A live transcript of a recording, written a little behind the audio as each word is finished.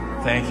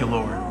Thank you,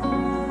 Lord.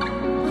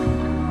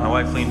 My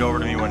wife leaned over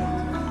to me when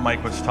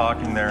Mike was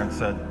talking there and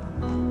said,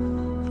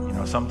 you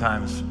know,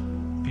 sometimes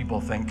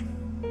people think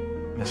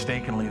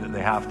mistakenly that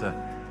they have to,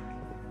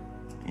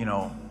 you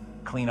know,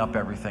 clean up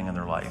everything in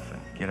their life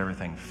and get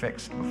everything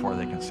fixed before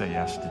they can say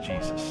yes to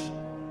Jesus.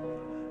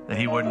 That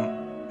he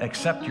wouldn't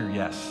accept your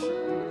yes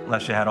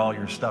unless you had all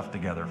your stuff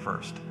together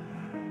first.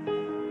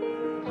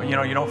 But you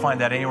know, you don't find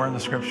that anywhere in the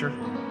scripture.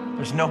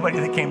 There's nobody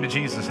that came to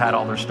Jesus had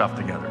all their stuff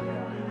together.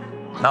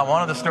 Not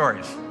one of the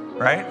stories,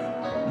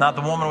 right? Not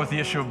the woman with the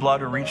issue of blood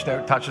who reached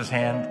out, touched his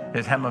hand,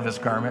 his hem of his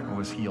garment, and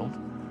was healed.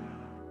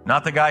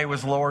 Not the guy who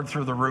was lowered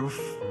through the roof.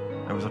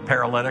 It was a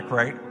paralytic,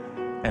 right?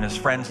 And his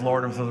friends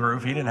lowered him through the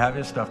roof. He didn't have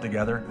his stuff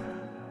together.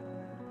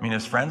 I mean,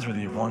 his friends were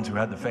the ones who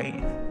had the faith.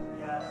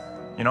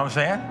 You know what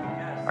I'm saying?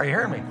 Are you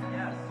hearing me?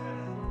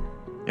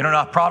 You know,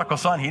 not prodigal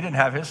son, he didn't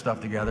have his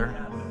stuff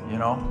together, you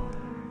know?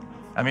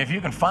 I mean, if you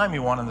can find me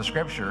one in the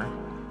scripture.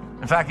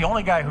 In fact, the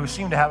only guy who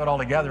seemed to have it all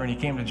together, and he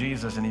came to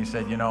Jesus and he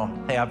said, you know,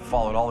 hey, I've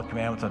followed all the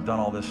commandments. I've done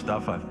all this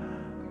stuff.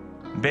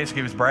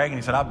 Basically, he was bragging.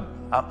 He said,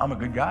 I'm a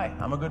good guy.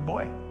 I'm a good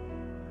boy.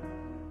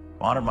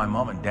 Honored my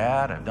mom and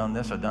dad. I've done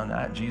this. I've done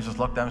that. Jesus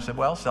looked at him and said,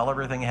 well, sell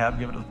everything you have.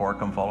 Give it to the poor.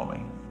 Come follow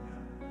me.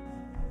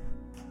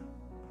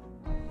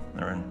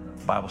 And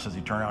the Bible says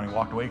he turned around and he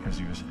walked away because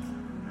he was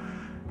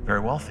very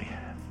wealthy.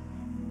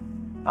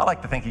 I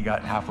like to think he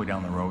got halfway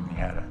down the road and he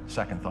had a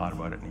second thought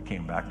about it and he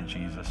came back to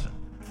Jesus and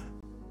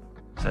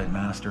said,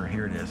 Master,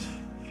 here it is.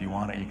 If you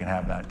want it, you can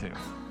have that too.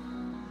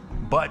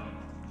 But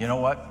you know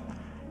what?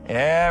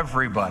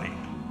 Everybody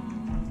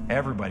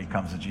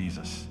comes to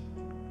Jesus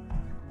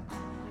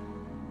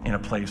in a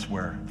place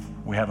where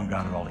we haven't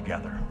got it all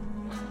together.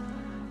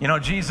 You know,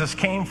 Jesus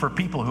came for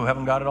people who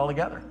haven't got it all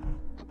together.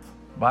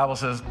 The Bible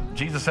says,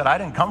 Jesus said, I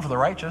didn't come for the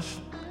righteous.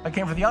 I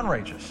came for the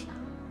unrighteous.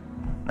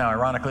 Now,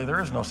 ironically, there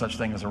is no such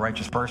thing as a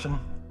righteous person.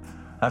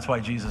 That's why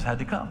Jesus had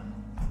to come,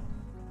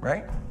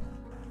 right?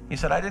 He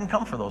said, I didn't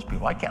come for those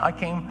people. I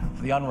came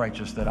for the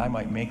unrighteous that I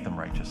might make them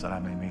righteous, that I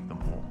may make them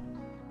whole.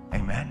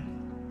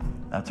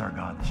 Amen? That's our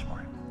God this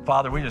morning.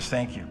 Father, we just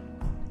thank you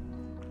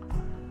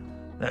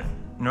that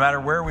no matter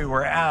where we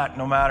were at,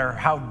 no matter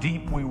how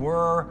deep we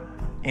were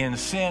in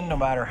sin, no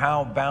matter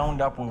how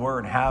bound up we were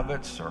in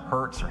habits or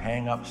hurts or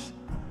hang-ups,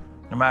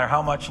 no matter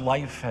how much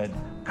life had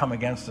come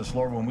against us,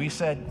 Lord, when we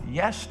said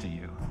yes to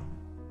you,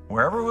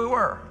 wherever we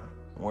were,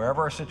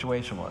 wherever our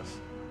situation was,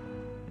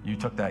 you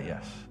took that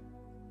yes.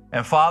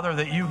 And Father,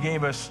 that you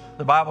gave us,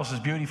 the Bible says,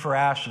 beauty for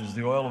ashes,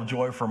 the oil of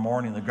joy for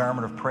mourning, the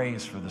garment of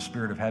praise for the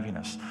spirit of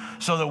heaviness,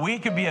 so that we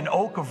could be an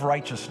oak of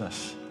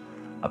righteousness,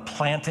 a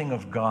planting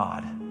of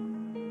God,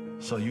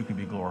 so you could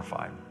be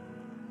glorified.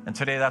 And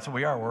today that's what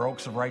we are. We're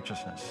oaks of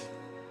righteousness.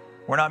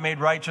 We're not made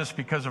righteous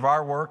because of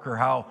our work or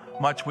how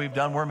much we've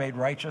done. We're made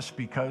righteous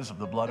because of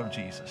the blood of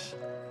Jesus.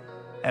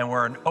 And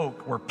we're an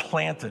oak. We're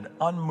planted,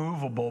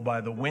 unmovable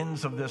by the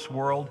winds of this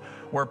world.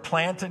 We're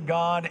planted,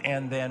 God,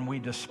 and then we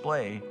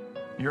display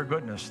your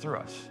goodness through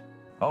us.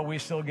 Oh, we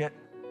still get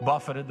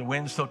buffeted. The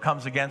wind still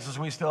comes against us.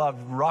 We still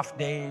have rough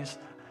days,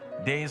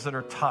 days that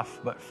are tough.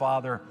 But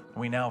Father,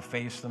 we now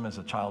face them as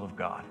a child of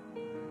God.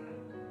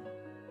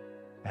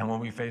 And when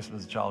we face them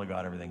as a child of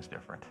God, everything's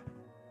different.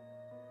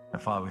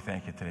 And Father, we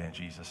thank you today in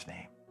Jesus'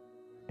 name.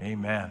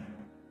 Amen.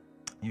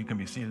 You can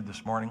be seated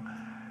this morning.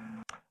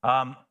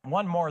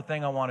 One more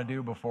thing I want to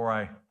do before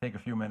I take a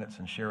few minutes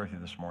and share with you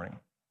this morning.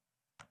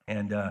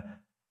 And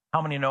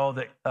how many know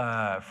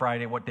that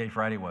Friday, what day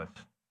Friday was?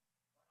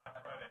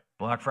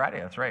 Black Friday,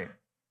 that's right.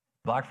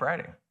 Black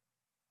Friday.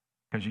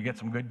 Because you get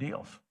some good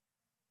deals.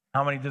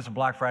 How many did some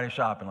Black Friday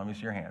shopping? Let me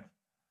see your hands.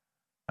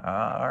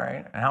 All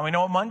right. And how many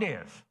know what Monday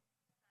is?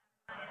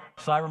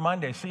 Cyber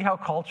Monday. See how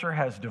culture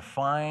has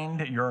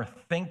defined your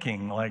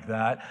thinking like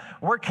that?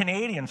 We're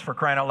Canadians, for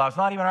crying out loud. It's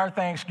not even our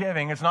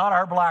Thanksgiving. It's not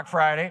our Black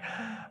Friday.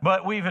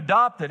 But we've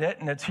adopted it,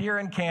 and it's here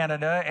in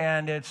Canada,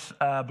 and it's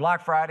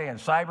Black Friday and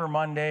Cyber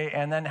Monday.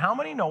 And then how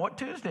many know what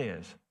Tuesday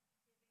is?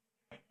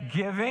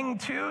 Giving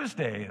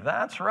Tuesday.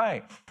 That's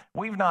right.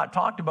 We've not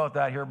talked about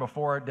that here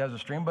before at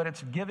Desert Stream, but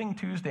it's Giving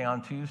Tuesday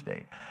on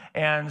Tuesday.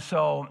 And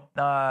so,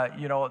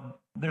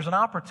 there's an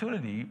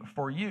opportunity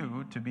for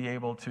you to be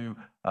able to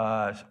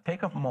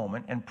take a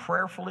moment and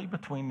prayerfully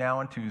between now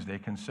and Tuesday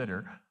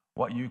consider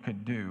what you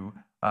could do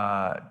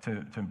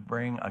to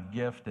bring a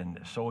gift and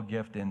sow a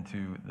gift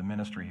into the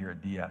ministry here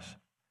at DS.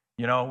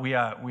 You know,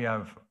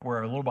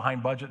 we're a little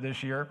behind budget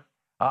this year.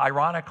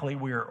 Ironically,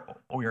 we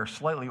are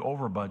slightly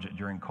over budget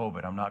during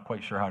COVID. I'm not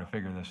quite sure how to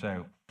figure this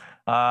out.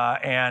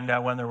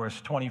 And when there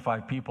was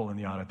 25 people in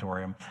the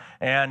auditorium,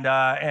 and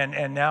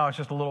now it's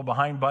just a little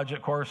behind budget.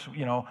 Of course,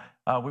 we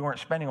weren't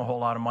spending a whole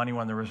lot of money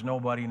when there was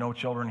nobody, no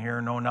children here,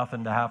 no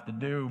nothing to have to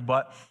do.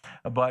 But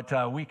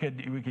we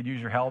could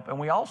use your help, and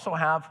we also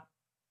have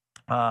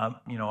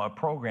a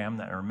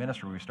program or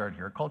ministry we started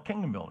here called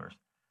Kingdom Builders,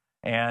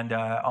 and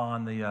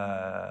on the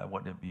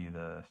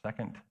the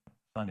second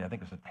Sunday, I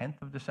think it's the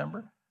 10th of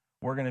December,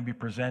 we're going to be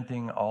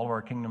presenting all of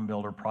our Kingdom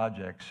Builder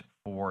projects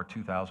for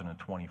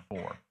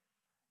 2024.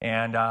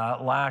 And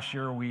last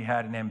year we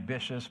had an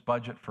ambitious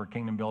budget for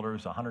Kingdom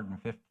Builders,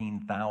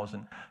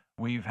 $115,000.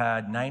 We've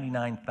had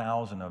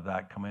 $99,000 of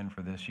that come in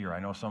for this year. I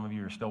know some of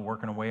you are still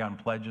working away on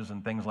pledges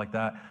and things like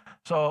that.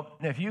 So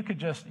if you could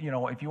just,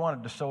 if you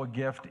wanted to sow a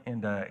gift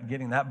into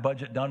getting that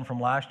budget done from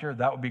last year,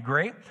 that would be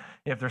great.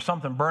 If there's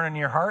something burning in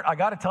your heart, I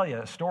got to tell you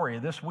a story.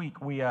 This week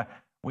we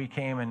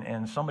came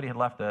and somebody had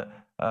left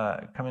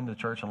come into the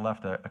church and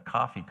left a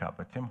coffee cup,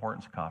 a Tim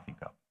Hortons coffee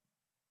cup,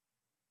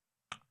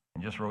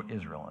 and just wrote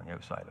Israel on the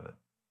outside of it.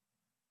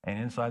 And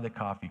inside the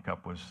coffee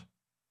cup was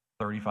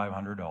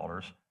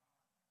 $3,500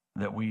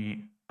 that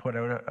we put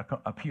out an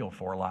appeal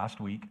for last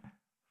week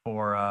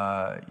for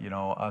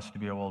us to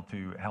be able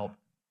to help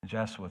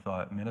Jess with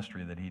a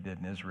ministry that he did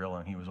in Israel,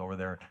 and he was over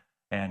there,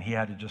 and he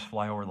had to just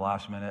fly over the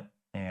last minute,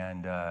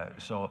 and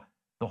so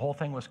the whole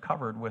thing was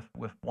covered with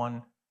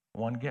one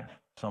gift.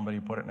 Somebody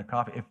put it in a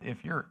coffee.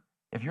 If you're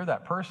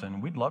that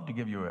person, we'd love to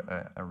give you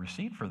a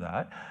receipt for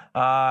that,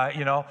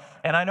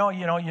 And I know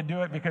you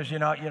do it because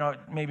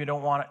maybe you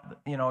don't want it,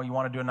 you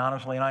want to do it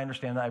anonymously, and I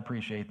understand that. I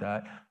appreciate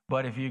that.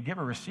 But if you give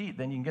a receipt,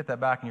 then you can get that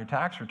back in your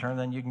tax return.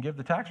 Then you can give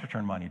the tax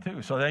return money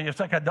too. So then it's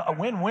like a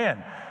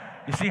win-win.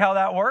 You see how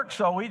that works?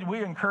 So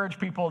we encourage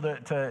people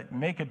to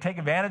take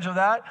advantage of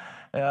that.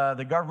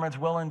 The government's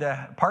willing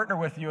to partner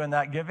with you in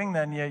that giving,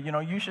 then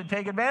you should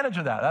take advantage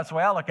of that. That's the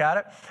way I look at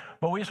it.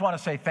 But we just want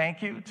to say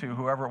thank you to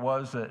whoever it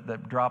was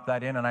that dropped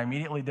that in. And I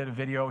immediately did a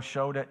video,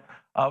 showed it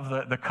of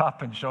the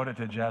cup and showed it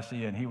to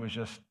Jesse, and he was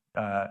just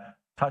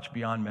touched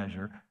beyond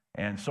measure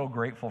and so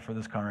grateful for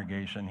this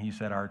congregation. He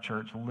said our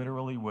church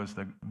literally was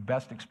the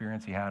best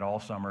experience he had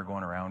all summer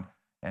going around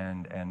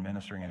and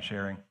ministering and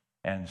sharing,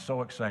 and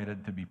so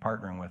excited to be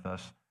partnering with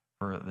us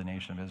for the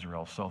nation of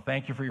Israel. So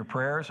thank you for your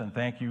prayers, and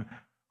thank you.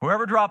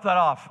 Whoever dropped that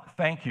off,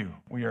 thank you.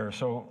 We are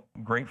so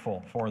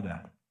grateful for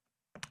that.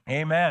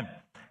 Amen.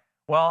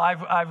 Well,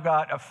 I've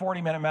got a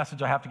 40-minute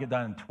message I have to get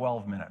done in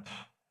 12 minutes.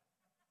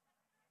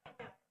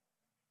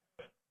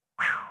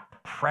 Whew,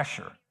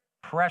 pressure.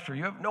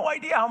 You have no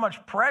idea how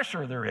much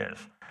pressure there is.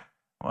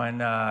 But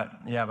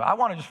I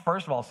want to just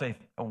first of all say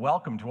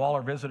welcome to all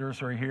our visitors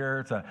who are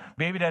here. It's a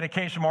baby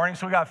dedication morning,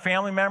 so we got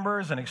family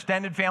members and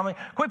extended family.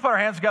 Can we put our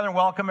hands together and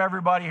welcome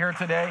everybody here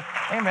today?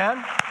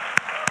 Amen.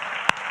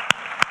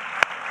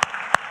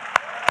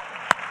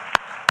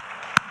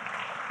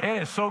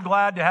 It is so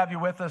glad to have you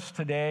with us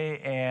today.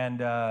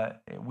 And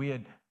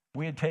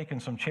we had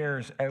taken some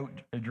chairs out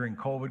during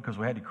COVID because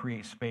we had to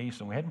create space,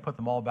 and we hadn't put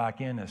them all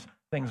back in as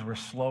things were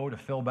slow to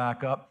fill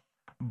back up.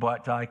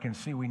 But I can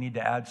see we need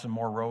to add some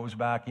more rows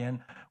back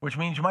in, which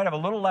means you might have a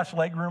little less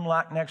leg room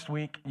next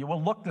week. You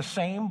will look the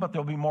same, but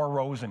there'll be more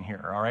rows in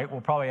here, all right?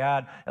 We'll probably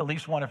add at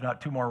least one, if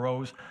not two more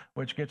rows,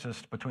 which gets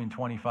us between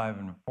 25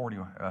 and 40,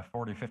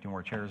 50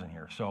 more chairs in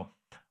here. So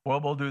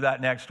we'll do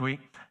that next week.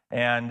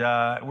 And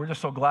we're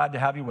just so glad to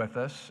have you with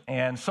us.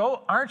 And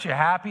so aren't you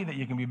happy that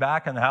you can be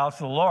back in the house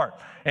of the Lord?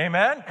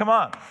 Amen? Come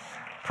on.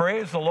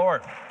 Praise the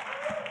Lord.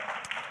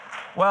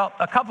 Well,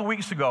 a couple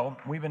weeks ago,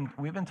 we've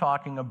been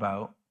talking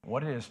about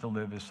what it is to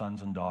live as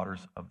sons and daughters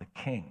of the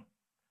King.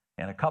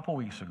 And a couple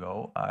weeks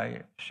ago,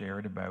 I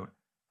shared about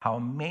how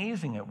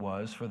amazing it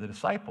was for the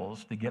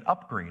disciples to get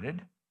upgraded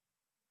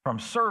from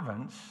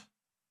servants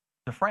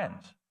to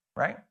friends,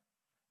 right?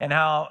 And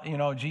how,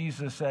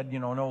 Jesus said,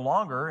 no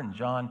longer, in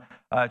John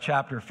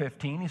chapter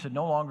 15, he said,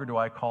 no longer do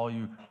I call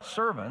you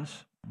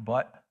servants,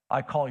 but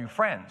I call you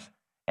friends.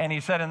 And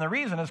he said, and the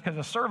reason is because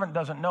a servant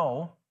doesn't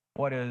know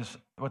what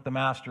the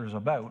master is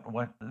about,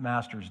 what the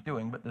master is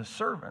doing, but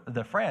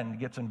the friend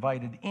gets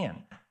invited in.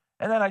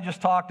 And then I just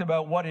talked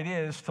about what it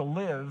is to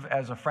live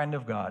as a friend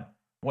of God,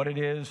 what it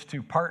is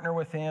to partner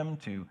with him,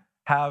 to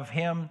have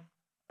him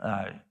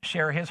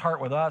share his heart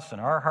with us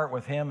and our heart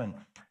with him,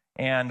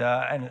 and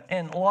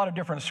a lot of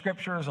different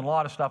scriptures and a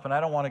lot of stuff. And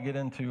I don't want to get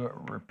into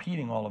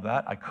repeating all of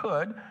that. I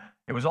could.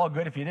 It was all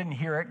good. If you didn't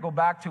hear it, go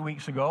back 2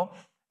 weeks ago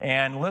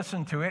and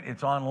listen to it.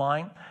 It's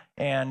online.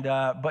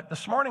 But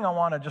this morning I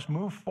want to just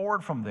move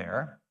forward from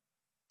there,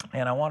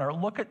 and I want to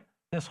look at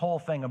this whole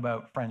thing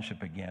about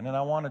friendship again. And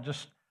I want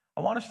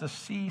us to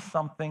see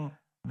something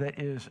that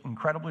is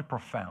incredibly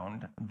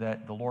profound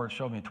that the Lord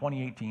showed me in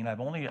 2018. I've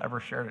only ever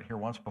shared it here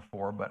once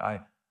before, but I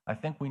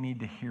think we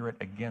need to hear it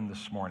again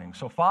this morning.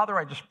 So Father,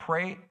 I just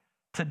pray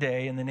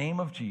today in the name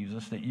of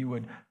Jesus that you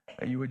would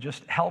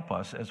just help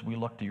us as we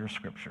look to your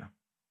scripture.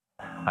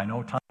 I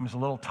know time is a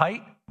little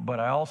tight, but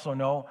I also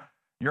know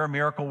you're a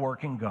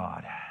miracle-working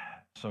God.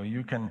 So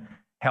you can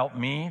help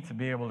me to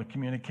be able to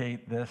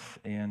communicate this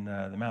in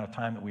the amount of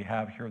time that we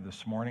have here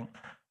this morning.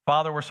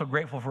 Father, we're so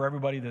grateful for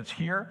everybody that's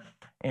here.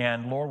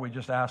 And Lord, we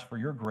just ask for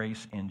your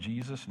grace in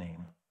Jesus'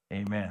 name.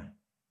 Amen.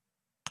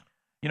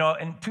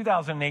 In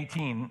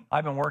 2018,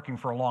 I've been working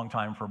for a long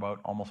time, for about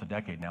almost a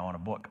decade now, on a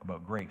book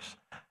about grace.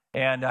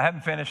 And I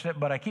haven't finished it,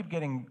 but I keep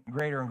getting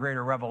greater and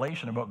greater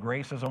revelation about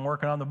grace as I'm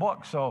working on the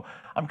book. So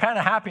I'm kind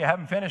of happy I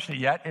haven't finished it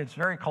yet. It's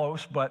very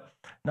close, but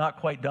not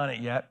quite done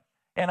it yet.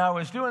 And I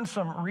was doing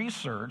some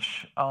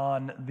research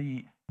on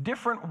the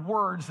different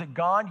words that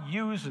God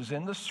uses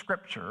in the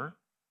scripture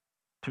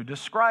to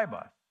describe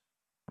us,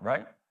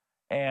 right?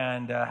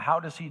 And how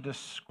does he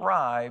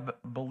describe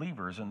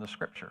believers in the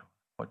Scripture?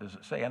 What does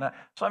it say?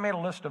 So I made a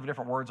list of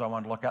different words I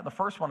wanted to look at. The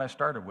first one I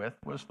started with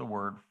was the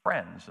word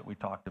friends that we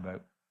talked about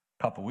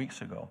a couple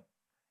weeks ago.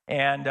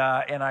 And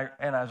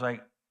as I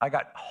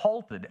got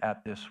halted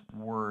at this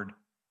word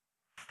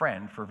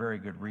friend for very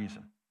good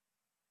reason.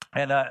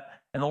 And the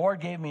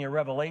Lord gave me a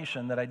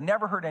revelation that I'd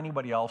never heard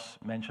anybody else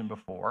mention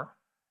before.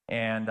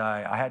 And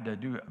I had to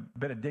do a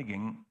bit of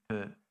digging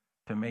to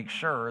make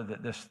sure that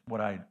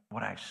what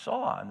I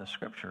saw in the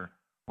Scripture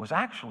was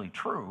actually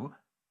true.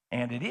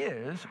 And it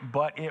is,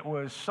 but it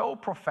was so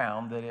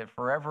profound that it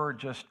forever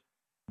just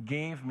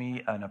gave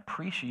me an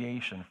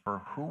appreciation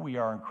for who we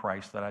are in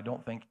Christ that I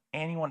don't think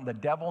anyone, the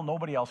devil,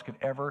 nobody else could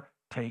ever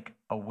take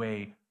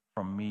away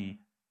from me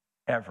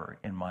ever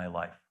in my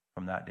life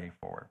from that day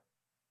forward.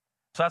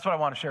 So that's what I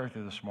want to share with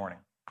you this morning.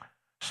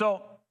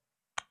 So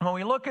when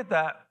we look at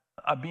that,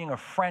 being a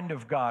friend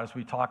of God, as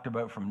we talked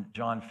about from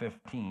John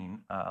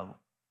 15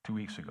 2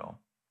 weeks ago,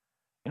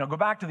 go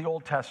back to the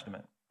Old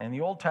Testament. In the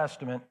Old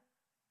Testament,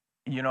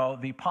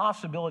 the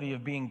possibility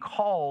of being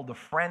called a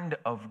friend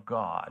of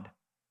God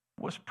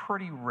was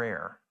pretty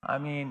rare. I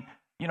mean,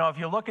 if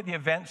you look at the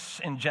events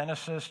in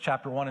Genesis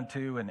chapter 1 and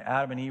 2, and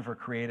Adam and Eve are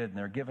created, and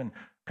they're given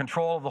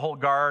control of the whole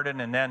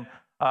garden, and then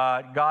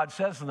God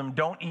says to them,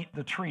 "Don't eat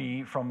the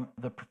tree from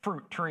the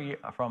tree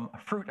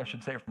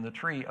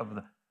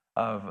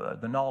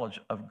of the knowledge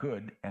of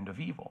good and of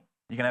evil.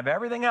 You can have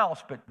everything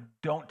else, but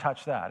don't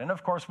touch that." And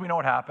of course, we know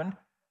what happened.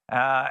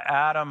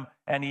 Adam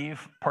and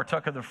Eve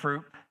partook of the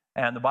fruit.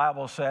 And the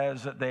Bible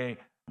says that they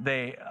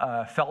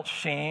felt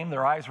shame.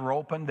 Their eyes were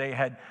open. They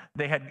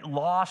had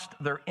lost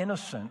their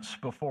innocence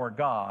before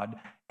God,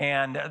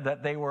 and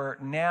that they were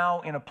now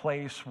in a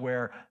place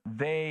where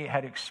they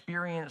had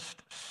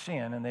experienced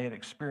sin, and they had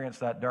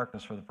experienced that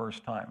darkness for the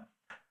first time.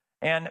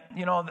 And,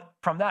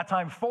 from that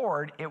time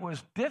forward, it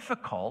was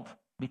difficult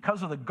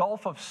because of the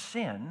gulf of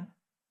sin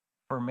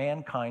for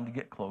mankind to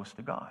get close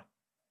to God.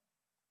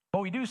 But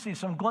we do see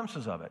some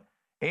glimpses of it.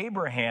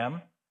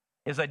 Abraham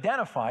is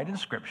identified in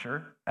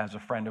Scripture as a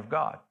friend of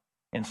God.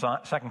 In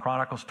 2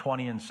 Chronicles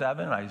 20 and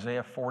 7,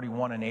 Isaiah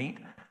 41 and 8.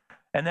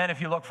 And then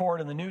if you look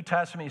forward in the New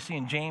Testament, you see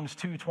in James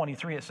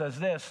 2:23, it says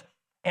this,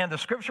 "And the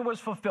Scripture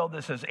was fulfilled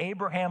that says,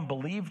 Abraham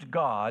believed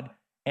God,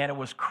 and it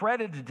was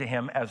credited to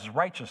him as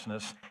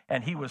righteousness,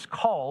 and he was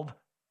called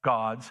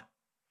God's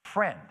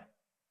friend."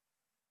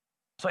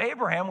 So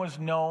Abraham was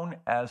known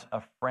as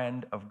a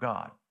friend of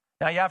God.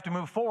 Now you have to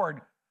move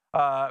forward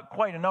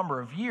quite a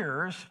number of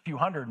years, a few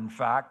hundred in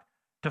fact,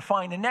 to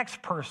find the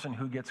next person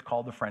who gets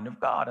called the friend of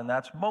God, and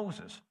that's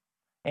Moses.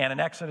 And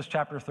in Exodus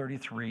chapter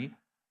 33,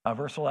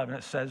 verse 11,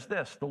 it says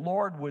this, "The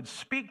Lord would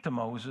speak to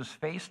Moses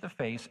face to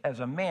face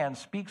as a man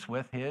speaks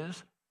with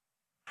his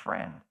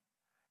friend."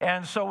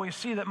 And so we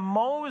see that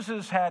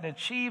Moses had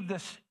achieved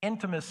this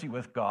intimacy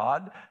with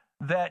God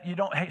that you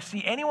don't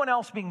see anyone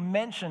else being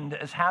mentioned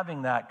as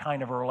having that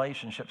kind of a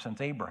relationship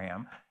since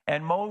Abraham.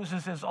 And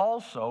Moses is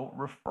also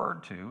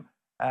referred to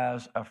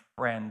as a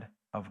friend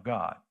of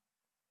God.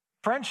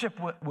 Friendship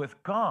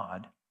with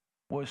God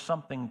was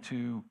something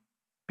to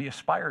be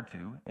aspired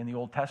to in the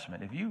Old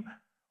Testament. If you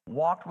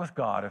walked with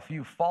God, if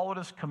you followed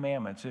his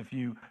commandments, if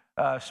you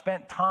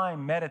spent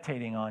time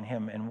meditating on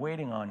him and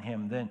waiting on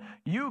him, then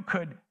you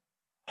could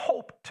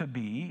hope to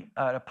be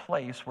at a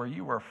place where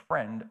you were a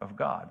friend of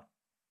God.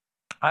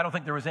 I don't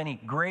think there was any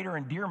greater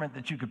endearment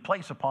that you could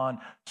place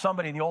upon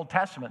somebody in the Old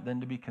Testament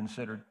than to be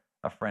considered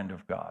a friend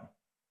of God.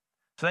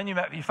 So then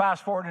you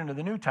fast forward into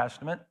the New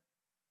Testament,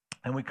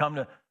 and we come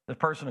to the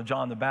person of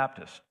John the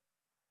Baptist.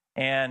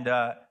 And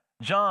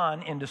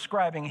John, in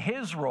describing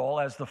his role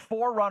as the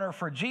forerunner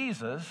for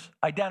Jesus,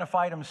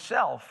 identified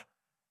himself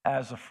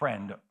as a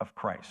friend of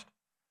Christ.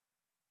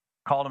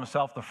 Called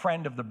himself the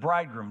friend of the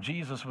bridegroom.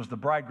 Jesus was the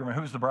bridegroom, and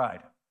who's the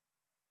bride?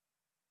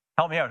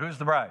 Help me out, who's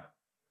the bride?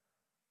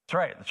 That's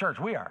right, the church,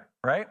 we are,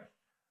 right?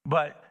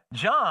 But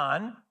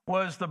John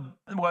was the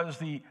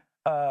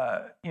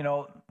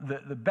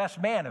best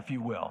man, if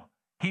you will.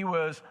 He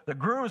was the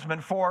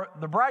groomsman for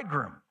the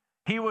bridegroom.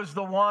 He was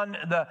the one,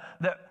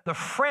 the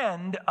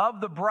friend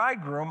of the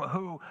bridegroom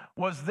who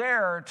was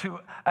there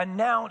to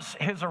announce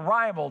his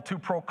arrival, to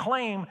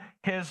proclaim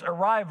his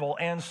arrival.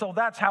 And so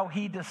that's how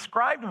he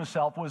described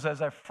himself, was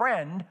as a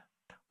friend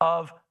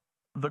of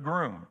the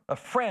groom, a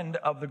friend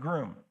of the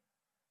groom.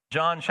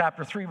 John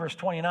chapter 3, verse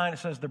 29, it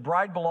says, "The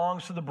bride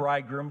belongs to the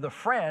bridegroom. The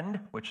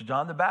friend," which is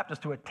John the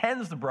Baptist, who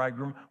attends the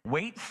bridegroom,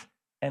 waits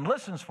and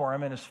listens for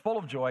him and is full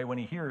of joy when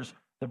he hears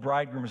the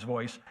bridegroom's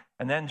voice.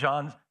 And then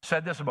John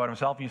said this about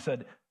himself. He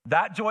said,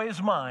 "That joy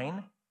is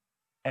mine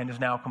and is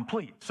now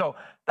complete." So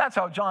that's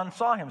how John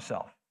saw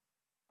himself.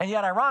 And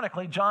yet,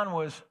 ironically, John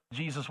was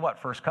Jesus' what?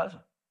 First cousin,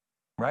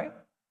 right?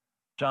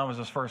 John was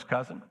his first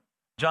cousin.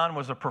 John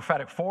was a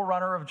prophetic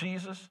forerunner of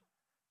Jesus.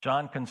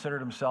 John considered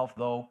himself,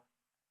 though,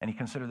 and he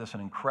considered this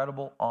an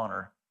incredible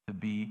honor to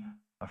be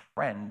a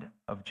friend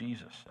of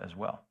Jesus as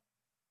well.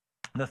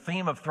 The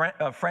theme of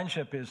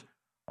friendship is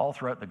all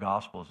throughout the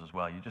Gospels as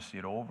well. You just see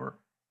it over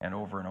and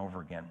over and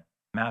over again.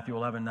 Matthew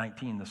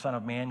 11:19, the Son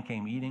of Man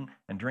came eating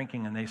and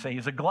drinking, and they say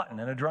he's a glutton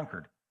and a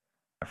drunkard,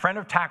 a friend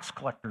of tax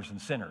collectors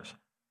and sinners.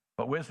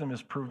 But wisdom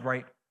is proved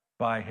right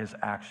by his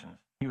actions.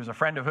 He was a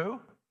friend of who?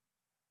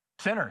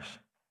 Sinners.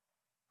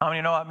 How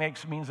many know that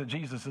means that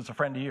Jesus is a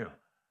friend to you?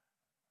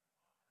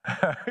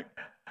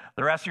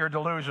 The rest of you are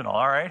delusional,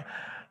 all right?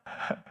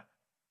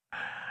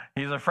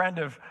 He's a friend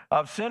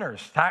of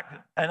sinners.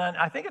 And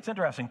I think it's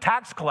interesting.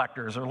 Tax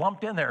collectors are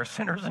lumped in there.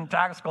 Sinners and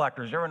tax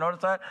collectors. You ever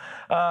notice that?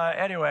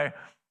 Anyway,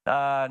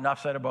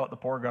 enough said about the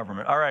poor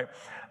government. All right.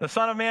 The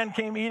Son of Man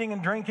came eating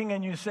and drinking,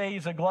 and you say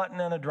he's a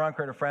glutton and a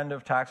drunkard, a friend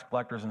of tax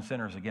collectors and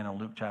sinners. Again, in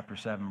Luke chapter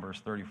 7, verse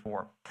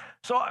 34.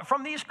 So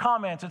from these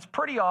comments, it's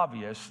pretty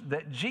obvious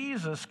that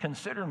Jesus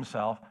considered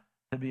himself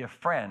to be a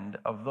friend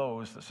of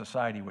those that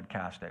society would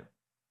cast out.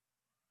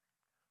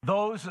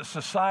 Those that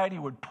society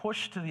would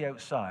push to the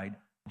outside,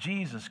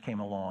 Jesus came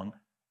along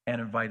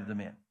and invited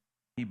them in.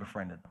 He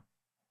befriended them.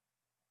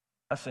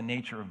 That's the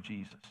nature of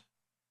Jesus.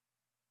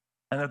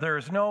 And that there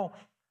is no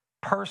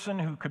person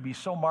who could be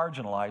so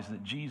marginalized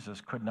that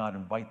Jesus could not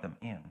invite them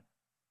in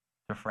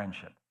to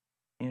friendship,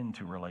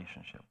 into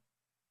relationship.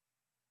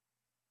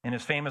 In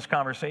his famous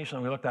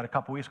conversation we looked at a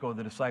couple weeks ago with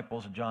the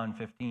disciples in John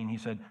 15, he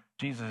said,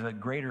 Jesus said,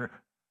 greater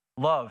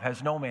love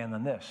has no man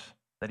than this,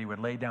 that he would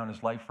lay down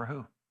his life for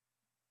who?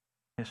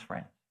 His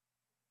friends.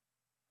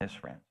 His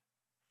friends.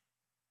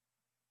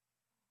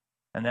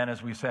 And then,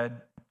 as we said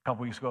a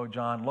couple weeks ago,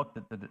 looked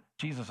at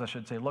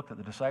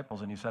the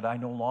disciples, and he said, I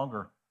no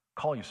longer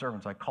call you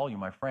servants, I call you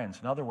my friends.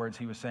 In other words,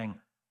 he was saying,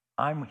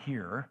 I'm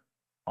here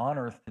on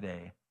earth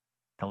today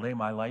to lay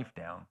my life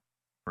down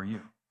for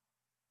you.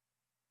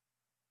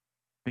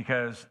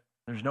 Because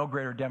there's no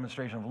greater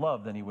demonstration of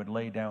love than he would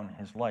lay down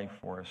his life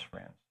for his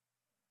friends.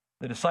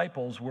 The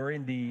disciples were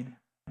indeed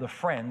the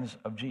friends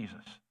of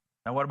Jesus.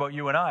 Now, what about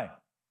you and I?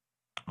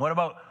 What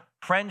about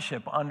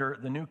friendship under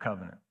the new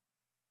covenant?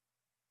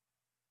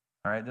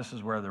 All right, this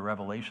is where the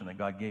revelation that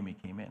God gave me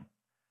came in.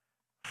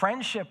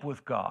 Friendship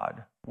with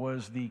God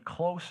was the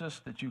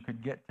closest that you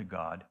could get to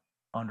God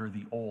under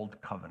the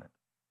old covenant.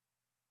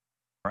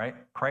 Right?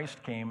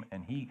 Christ came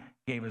and he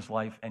gave his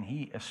life and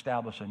he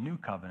established a new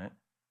covenant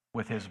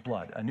with his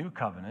blood. A new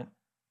covenant,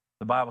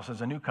 the Bible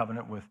says a new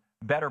covenant with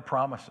better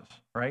promises,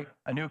 right?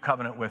 A new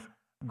covenant with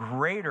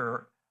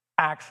greater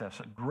access,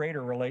 a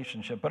greater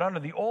relationship. But under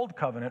the old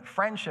covenant,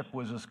 friendship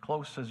was as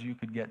close as you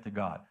could get to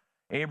God.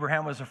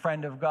 Abraham was a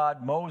friend of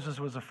God. Moses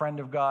was a friend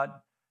of God.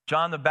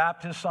 John the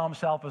Baptist saw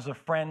himself as a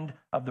friend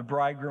of the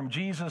bridegroom.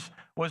 Jesus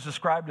was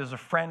described as a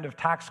friend of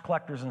tax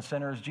collectors and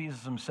sinners.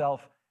 Jesus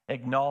himself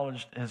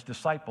acknowledged his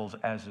disciples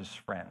as his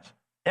friends.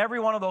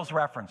 Every one of those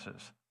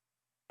references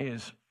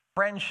is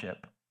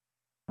friendship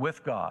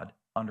with God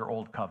under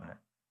old covenant.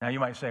 Now you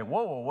might say,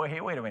 whoa,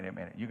 wait a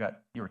minute.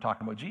 You were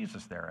talking about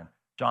Jesus there and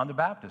John the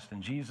Baptist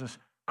and Jesus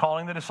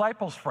calling the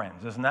disciples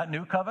friends. Isn't that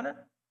new covenant?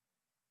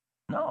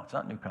 No, it's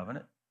not new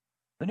covenant.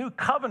 The new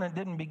covenant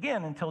didn't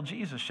begin until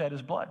Jesus shed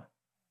his blood.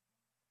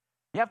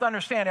 You have to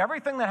understand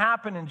everything that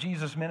happened in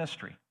Jesus'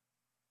 ministry.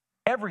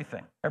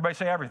 Everything. Everybody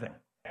say everything.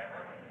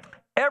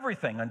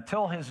 Everything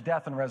until his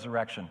death and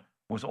resurrection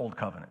was old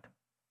covenant.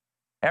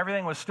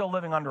 Everything was still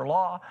living under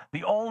law.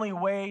 The only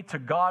way to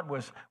God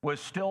was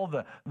still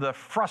the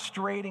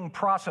frustrating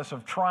process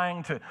of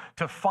trying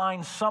to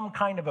find some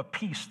kind of a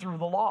peace through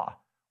the law,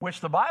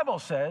 which the Bible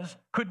says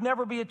could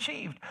never be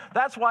achieved.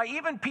 That's why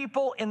even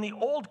people in the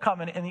Old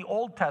Covenant, in the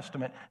Old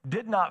Testament,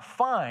 did not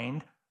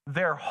find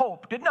their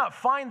hope, did not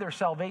find their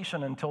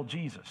salvation until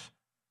Jesus.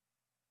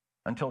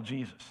 Until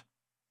Jesus.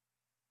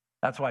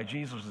 That's why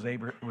Jesus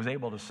was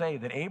able to say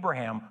that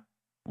Abraham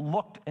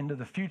looked into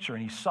the future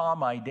and he saw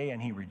my day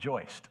and he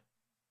rejoiced.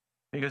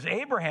 Because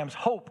Abraham's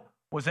hope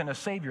was in a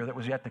Savior that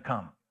was yet to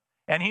come.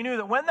 And he knew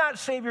that when that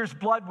Savior's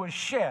blood was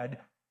shed,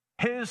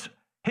 his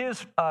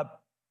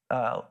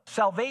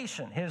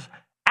salvation, his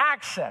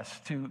access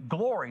to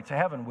glory, to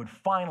heaven, would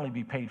finally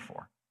be paid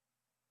for.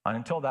 And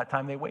until that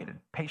time, they waited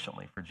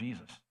patiently for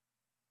Jesus.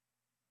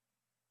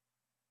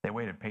 They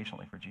waited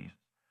patiently for Jesus.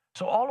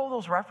 So all of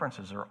those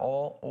references are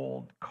all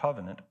old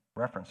covenant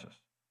references.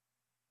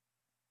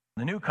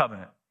 The new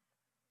covenant,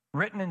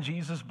 written in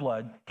Jesus'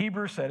 blood,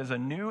 Hebrews said, is a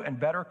new and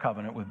better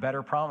covenant with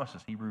better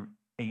promises. Hebrews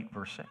 8,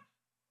 verse 6.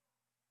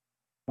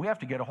 We have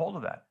to get a hold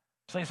of that.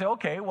 So you say,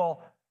 okay,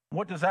 well,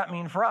 what does that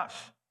mean for us?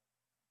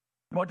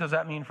 What does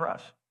that mean for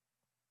us?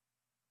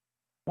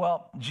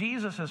 Well,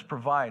 Jesus has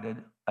provided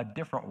a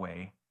different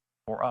way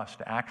for us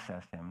to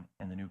access him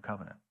in the new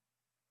covenant.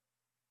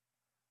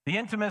 The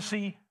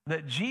intimacy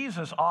that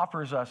Jesus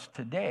offers us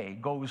today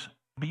goes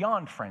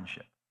beyond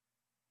friendship.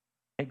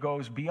 It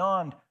goes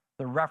beyond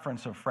the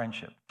reference of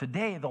friendship.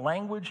 Today, the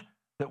language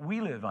that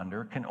we live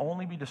under can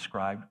only be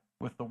described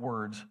with the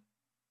words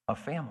of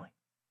family.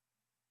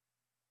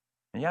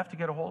 And you have to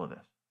get a hold of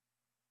this.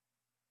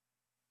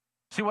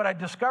 See, what I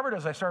discovered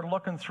as I started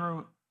looking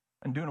through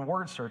and doing a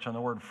word search on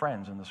the word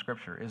friends in the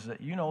scripture is that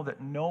you know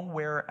that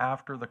nowhere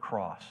after the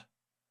cross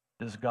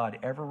does God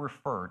ever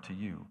refer to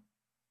you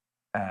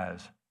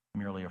as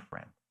merely a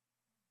friend.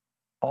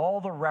 All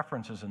the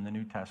references in the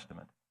New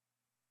Testament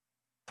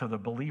to the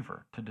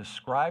believer, to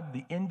describe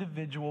the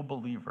individual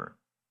believer,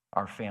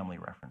 are family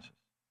references.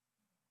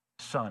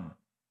 Son,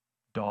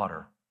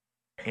 daughter,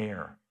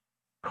 heir,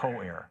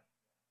 co-heir,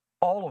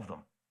 all of them.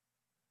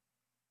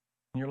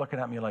 And you're looking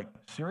at me like,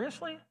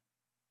 seriously?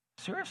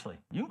 Seriously?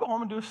 You can go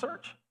home and do a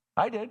search.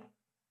 I did.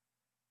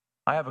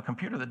 I have a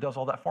computer that does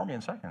all that for me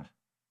in seconds.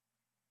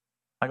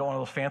 I got one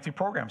of those fancy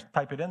programs,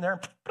 type it in there,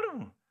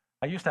 boom.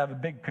 I used to have a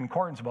big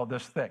concordance about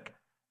this thick,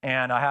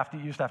 and I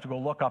used to have to go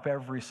look up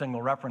every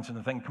single reference in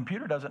the thing.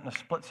 Computer does it in a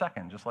split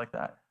second, just like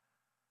that.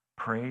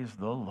 Praise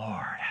the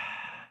Lord.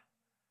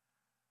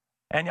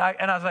 And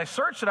as I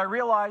searched it, I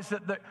realized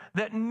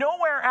that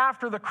nowhere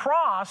after the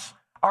cross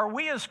are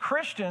we as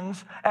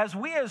Christians, as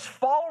we as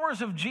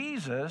followers of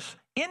Jesus,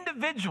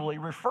 individually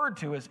referred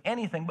to as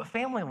anything but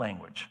family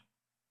language.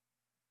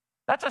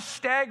 That's a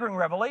staggering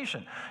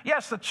revelation.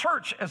 Yes, the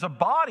church as a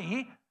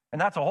body,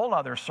 and that's a whole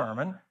other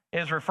sermon,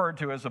 is referred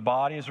to as a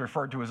body, is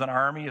referred to as an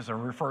army, is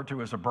referred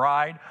to as a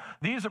bride.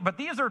 But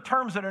these are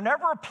terms that are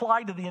never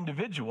applied to the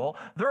individual.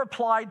 They're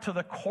applied to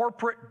the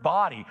corporate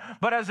body.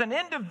 But as an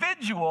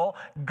individual,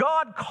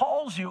 God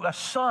calls you a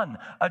son,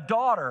 a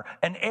daughter,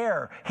 an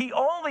heir. He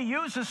only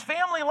uses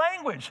family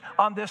language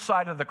on this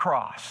side of the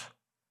cross.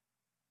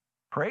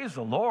 Praise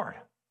the Lord.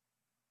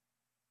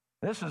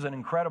 This is an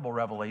incredible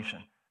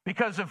revelation.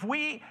 Because if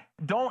we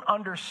don't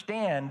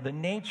understand the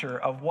nature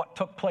of what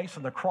took place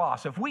on the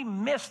cross, if we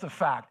miss the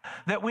fact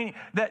that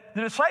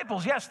the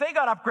disciples, yes, they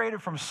got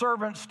upgraded from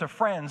servants to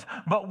friends,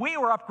 but we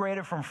were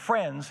upgraded from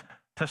friends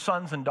to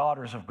sons and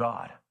daughters of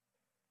God.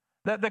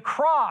 That the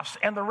cross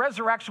and the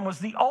resurrection was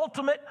the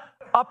ultimate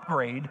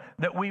upgrade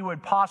that we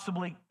would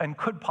possibly and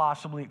could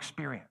possibly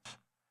experience.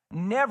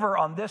 Never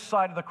on this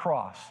side of the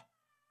cross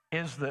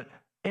is the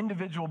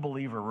individual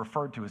believer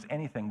referred to as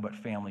anything but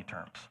family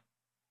terms.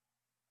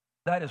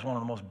 That is one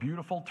of the most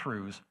beautiful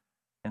truths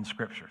in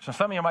Scripture. So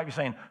some of you might be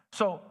saying,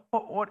 so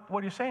what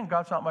are you saying?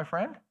 God's not my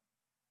friend?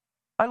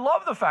 I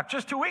love the fact,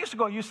 just 2 weeks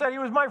ago, you said he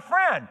was my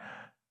friend.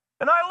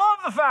 And I love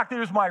the fact that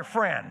he was my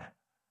friend.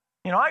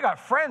 You know, I got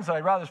friends that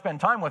I'd rather spend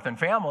time with than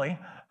family.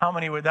 How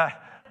many would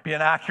that be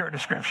an accurate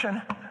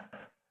description?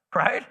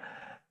 Right?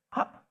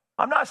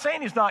 I'm not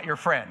saying he's not your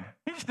friend.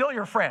 He's still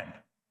your friend.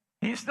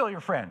 He's still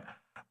your friend.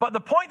 But the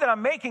point that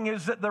I'm making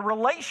is that the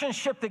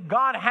relationship that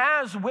God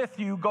has with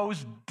you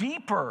goes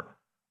deeper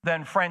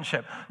than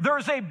friendship.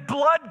 There's a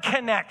blood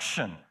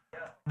connection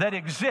that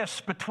exists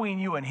between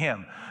you and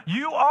him.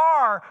 You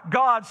are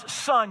God's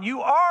son.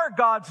 You are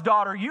God's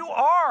daughter. You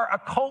are a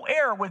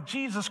co-heir with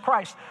Jesus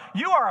Christ.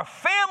 You are a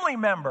family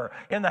member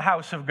in the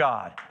house of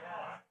God.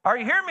 Are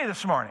you hearing me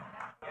this morning?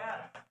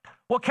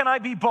 Well, can I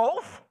be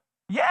both?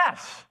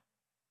 Yes.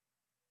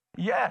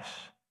 Yes.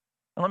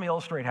 And let me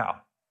illustrate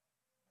how.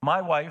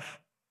 My wife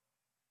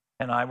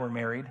and I were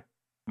married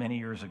many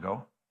years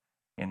ago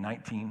in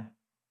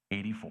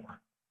 1984.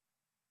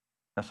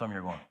 Now some of you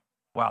are going,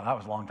 wow, that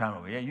was a long time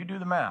ago. Yeah, you do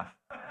the math.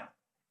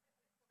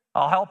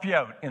 I'll help you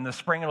out. In the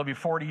spring, it'll be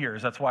 40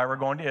 years. That's why we're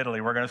going to Italy.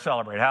 We're going to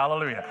celebrate.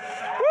 Hallelujah.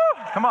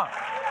 Woo! Come on.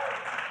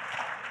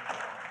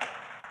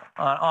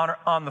 On our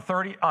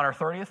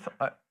 30th,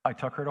 I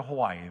took her to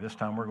Hawaii. This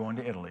time we're going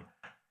to Italy.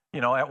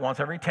 You know, at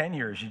once every 10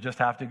 years, you just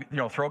have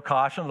to, throw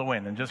caution to the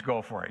wind and just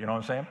go for it. You know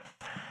what I'm saying?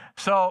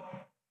 So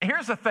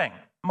here's the thing.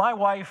 My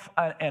wife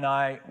and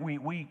I,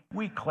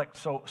 we clicked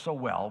so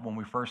well when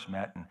we first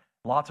met, and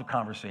lots of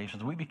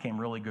conversations. We became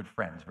really good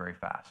friends very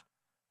fast.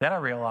 Then I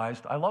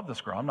realized I love this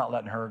girl. I'm not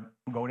letting her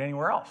go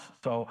anywhere else.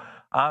 So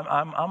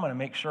I'm going to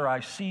make sure I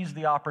seize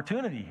the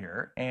opportunity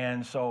here.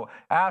 And so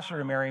asked her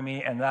to marry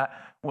me, and that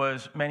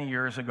was many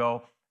years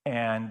ago,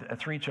 and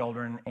 3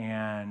 children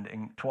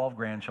and 12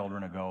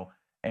 grandchildren ago.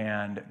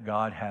 And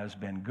God has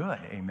been good.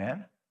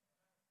 Amen.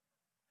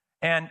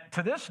 And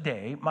to this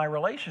day, my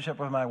relationship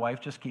with my wife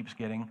just keeps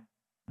getting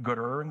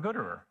gooder and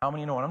gooder. How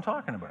many know what I'm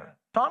talking about?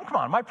 Tom, come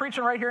on. Am I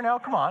preaching right here now?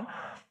 Come on.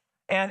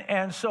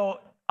 And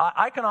so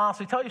I can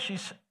honestly tell you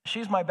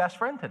she's my best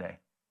friend today.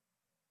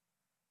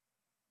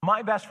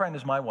 My best friend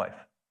is my wife.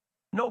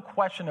 No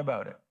question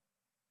about it.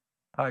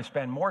 I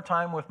spend more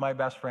time with my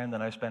best friend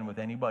than I spend with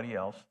anybody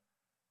else.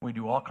 We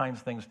do all kinds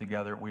of things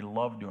together. We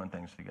love doing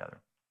things together.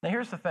 Now,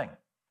 here's the thing.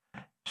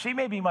 She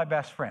may be my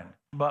best friend,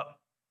 but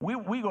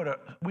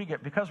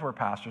because we're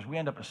pastors, we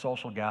end up at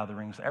social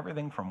gatherings,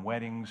 everything from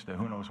weddings to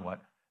who knows what,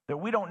 that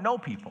we don't know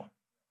people,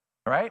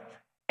 right?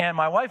 And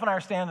my wife and I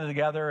are standing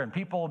together, and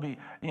people will be,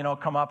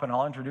 come up, and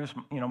I'll introduce,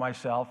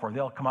 myself, or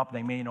they'll come up, and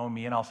they may know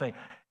me, and I'll say,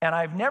 and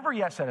I've never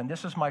yet said, and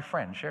this is my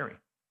friend, Sherry.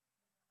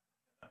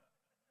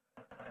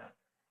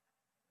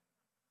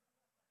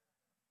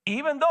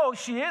 Even though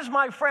she is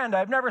my friend,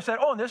 I've never said,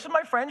 oh, this is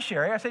my friend,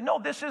 Sherry. I say, no,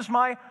 this is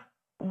my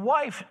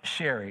wife,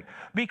 Sherry,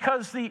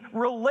 because the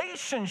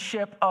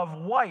relationship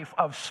of wife,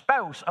 of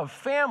spouse, of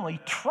family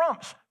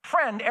trumps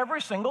friend every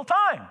single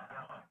time.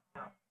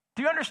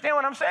 Do you understand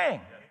what I'm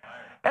saying?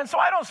 And so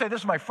I don't say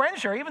this is my friend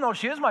Sherry, even though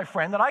she is my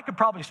friend, that I could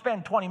probably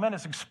spend 20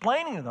 minutes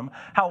explaining to them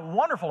how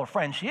wonderful a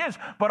friend she is.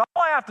 But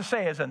all I have to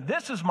say is, and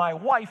this is my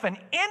wife, and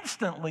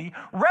instantly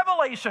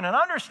revelation and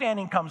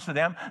understanding comes to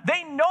them.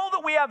 They know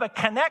that we have a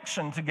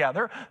connection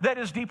together that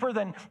is deeper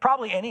than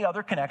probably any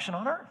other connection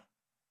on earth.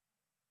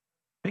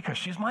 Because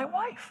she's my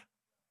wife.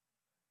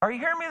 Are you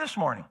hearing me this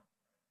morning?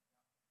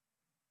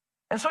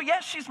 And so,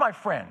 yes, she's my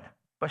friend,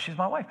 but she's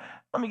my wife.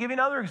 Let me give you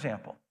another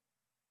example.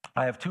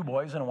 I have 2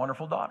 boys and a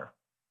wonderful daughter.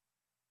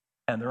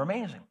 And they're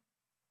amazing.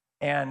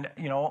 And,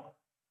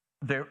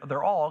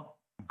 they're all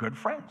good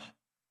friends.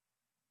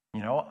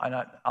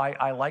 And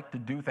I like to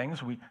do things,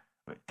 to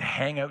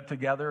hang out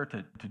together,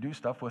 to do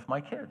stuff with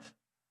my kids.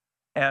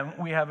 And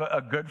we have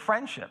a good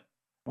friendship.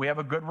 We have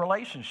a good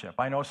relationship.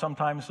 I know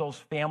sometimes those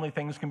family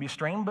things can be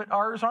strained, but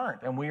ours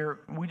aren't. And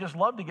we just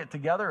love to get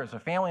together as a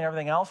family and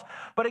everything else.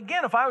 But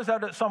again, if I was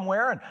out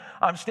somewhere and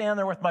I'm standing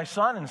there with my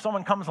son and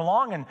someone comes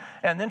along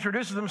and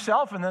introduces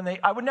himself, and then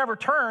I would never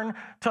turn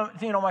to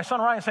my son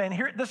Ryan saying,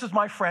 "Here, this is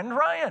my friend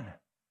Ryan."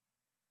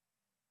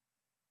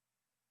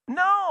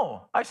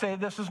 No, I say,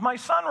 "This is my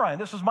son Ryan.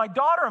 This is my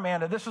daughter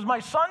Amanda. This is my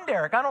son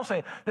Derek." I don't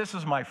say, "This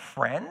is my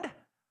friend."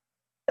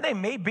 They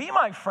may be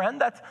my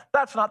friend.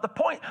 That's not the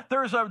point.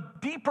 There's a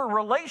deeper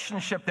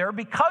relationship there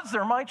because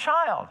they're my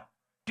child.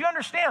 Do you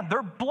understand?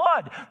 They're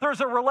blood. There's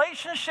a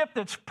relationship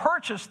that's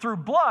purchased through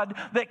blood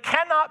that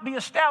cannot be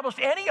established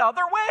any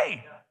other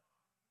way.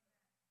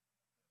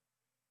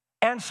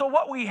 And so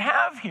what we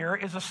have here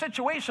is a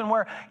situation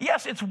where,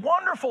 yes, it's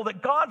wonderful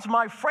that God's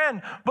my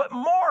friend, but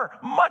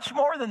much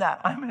more than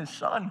that, I'm his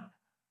son.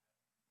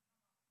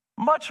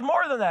 Much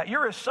more than that.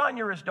 You're his son,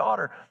 you're his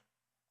daughter.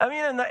 I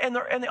mean, and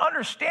the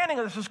understanding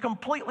of this is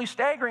completely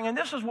staggering, and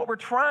this is what we're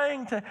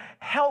trying to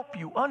help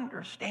you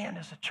understand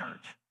as a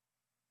church.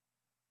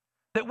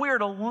 That we are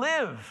to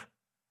live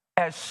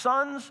as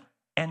sons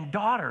and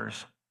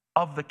daughters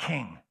of the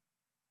King.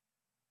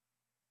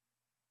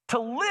 To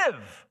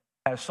live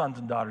as sons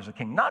and daughters of the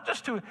King. Not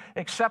just to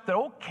accept that,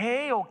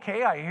 okay,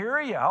 I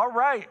hear you. All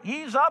right,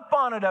 ease up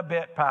on it a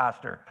bit,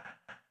 Pastor.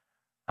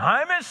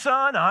 I'm his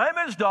son, I'm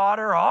his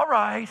daughter, all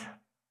right.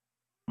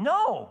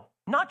 No,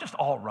 not just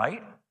all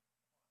right.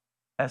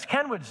 As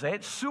Ken would say,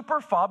 it's super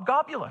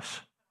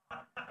fobgobulous.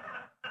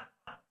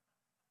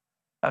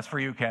 That's for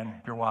you, Ken,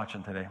 if you're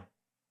watching today.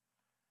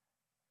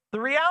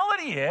 The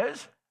reality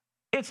is,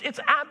 it's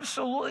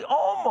absolutely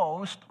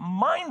almost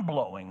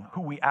mind-blowing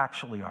who we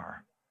actually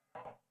are.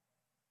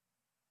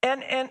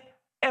 And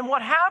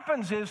what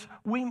happens is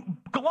we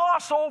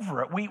gloss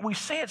over it. We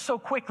say it so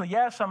quickly.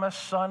 Yes, I'm a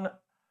son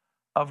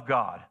of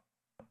God.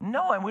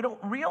 No, and we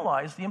don't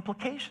realize the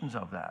implications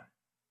of that.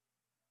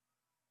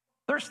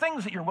 There's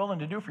things that you're willing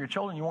to do for your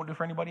children you won't do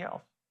for anybody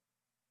else.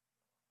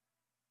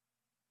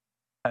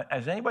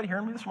 Has anybody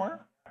heard me this morning?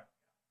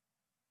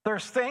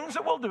 There's things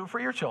that we'll do for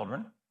your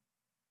children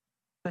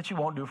that you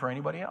won't do for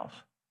anybody else.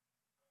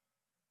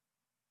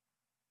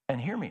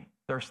 And hear me,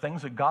 there's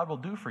things that God will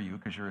do for you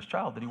because you're his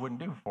child that he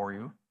wouldn't do for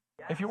you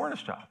if you weren't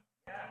his child.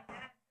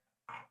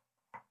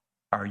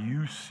 Are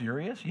you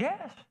serious?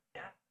 Yes.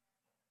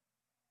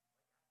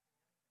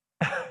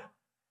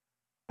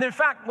 In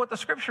fact, what the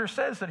scripture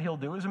says that he'll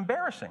do is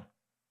embarrassing.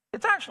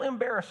 It's actually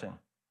embarrassing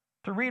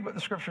to read what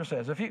the scripture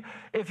says.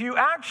 If you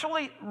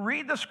actually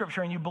read the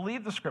scripture and you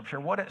believe the scripture,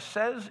 what it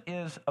says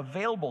is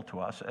available to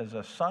us as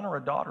a son or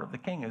a daughter of the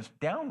King is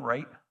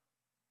downright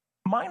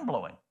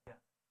mind-blowing.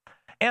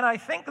 And I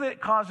think that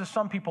it causes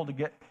some people to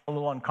get a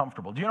little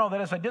uncomfortable. Do you know that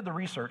as I did the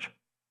research,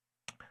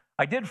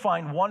 I did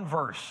find one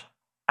verse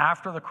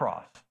after the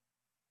cross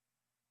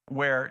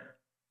where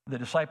the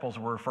disciples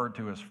were referred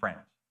to as friends.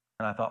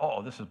 And I thought,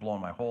 oh, this is blowing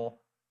my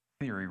whole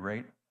theory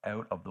right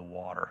out of the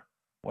water.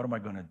 What am I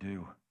going to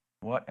do?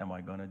 What am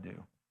I going to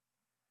do?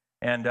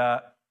 And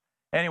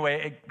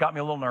anyway, it got me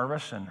a little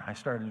nervous, and I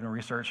started doing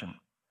research.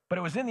 But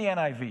it was in the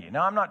NIV.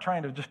 Now, I'm not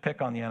trying to just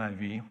pick on the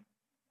NIV,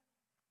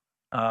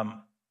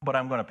 but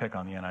I'm going to pick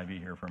on the NIV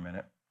here for a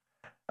minute.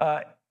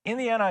 In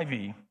the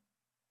NIV,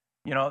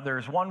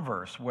 there's one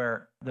verse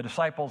where the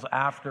disciples,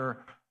 after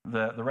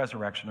the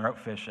resurrection, they're out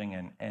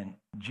fishing, and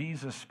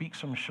Jesus speaks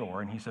from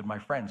shore, and he said, "My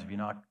friends, have you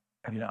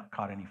not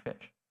caught any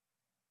fish?"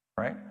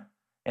 Right?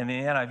 And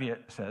in the NIV,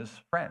 it says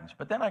friends.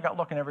 But then I got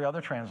looking, every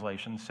other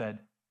translation said,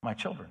 "My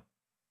children."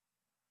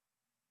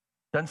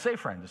 Doesn't say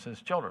friends, it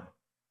says children.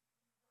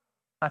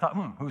 I thought,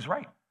 who's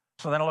right?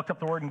 So then I looked up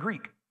the word in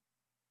Greek.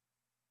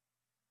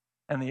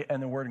 And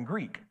the word in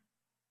Greek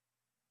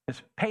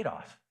is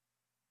paidos,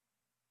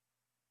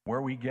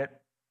 where we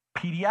get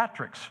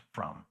pediatrics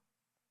from,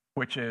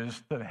 which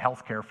is the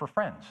healthcare for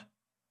friends.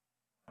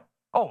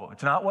 Oh,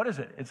 it's not? What is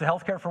it? It's the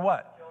healthcare for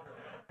what?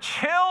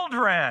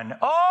 Children.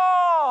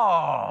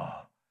 Oh,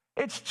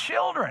 it's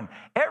children.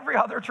 Every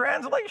other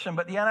translation,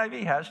 but the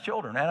NIV has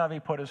children.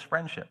 NIV put as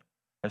friendship,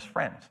 as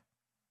friends.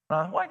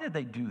 Now, why did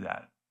they do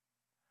that?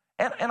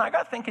 And I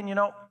got thinking,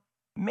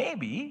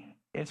 maybe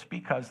it's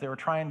because they were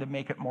trying to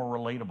make it more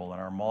relatable in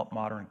our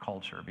modern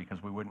culture,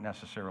 because we wouldn't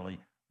necessarily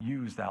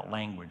use that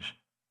language,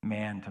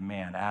 man to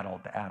man,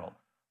 adult to adult.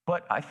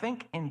 But I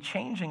think in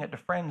changing it to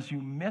friends, you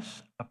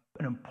miss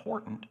an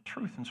important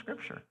truth in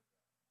Scripture.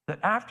 That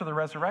after the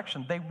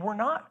resurrection, they were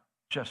not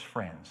just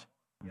friends.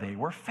 They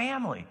were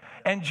family.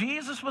 And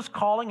Jesus was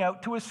calling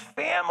out to his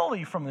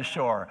family from the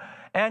shore.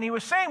 And he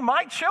was saying,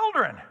 my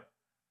children,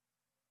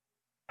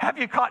 have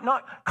you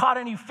not caught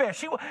any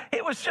fish?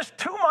 It was just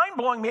too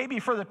mind-blowing maybe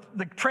for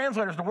the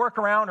translators to work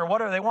around or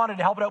whatever. They wanted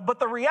to help it out. But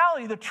the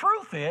reality, the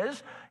truth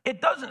is,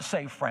 it doesn't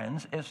say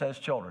friends. It says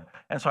children.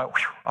 And so,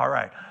 all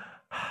right,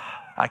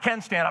 I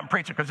can stand up and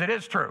preach it because it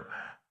is true.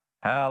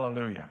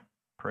 Hallelujah.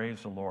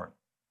 Praise the Lord.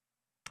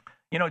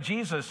 You know,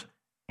 Jesus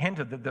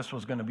hinted that this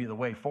was going to be the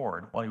way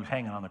forward while he was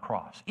hanging on the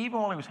cross. Even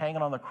while he was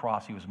hanging on the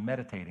cross, he was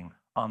meditating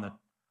on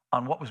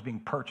what was being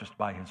purchased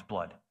by his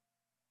blood.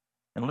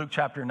 In Luke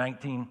chapter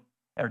 19,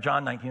 or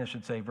John 19, I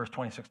should say, verse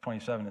 26,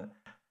 27,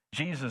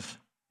 Jesus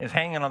is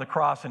hanging on the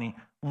cross and he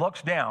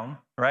looks down,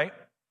 right?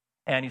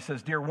 And he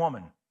says, dear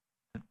woman,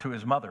 to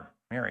his mother,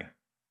 Mary,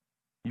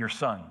 your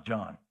son,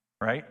 John,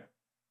 right?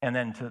 And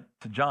then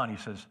to John, he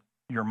says,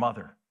 your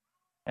mother.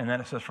 And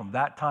then it says, from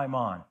that time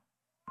on,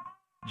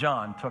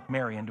 John took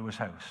Mary into his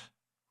house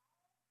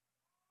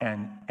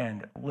and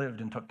lived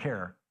and took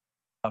care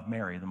of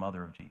Mary, the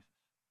mother of Jesus.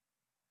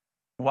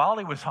 While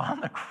he was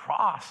on the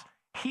cross,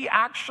 he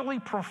actually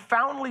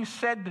profoundly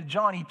said to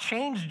John, he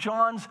changed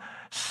John's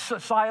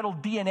societal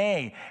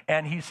DNA,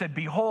 and he said,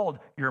 behold,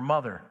 your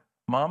mother,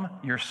 Mom,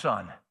 your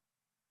son.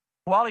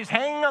 While he's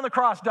hanging on the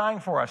cross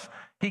dying for us,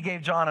 he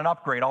gave John an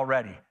upgrade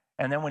already.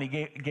 And then when he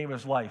gave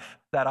his life,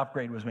 that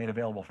upgrade was made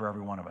available for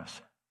every one of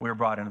us. We were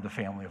brought into the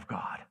family of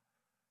God.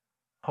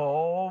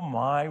 Oh,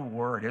 my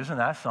word. Isn't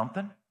that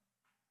something?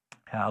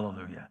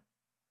 Hallelujah.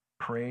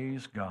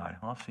 Praise God.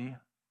 I'll see.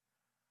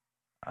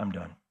 I'm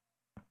done.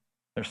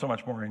 There's so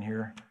much more in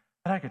here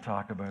that I could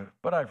talk about,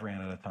 but I've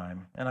ran out of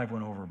time, and I've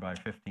went over by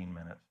 15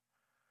 minutes.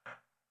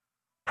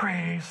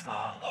 Praise the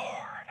Lord.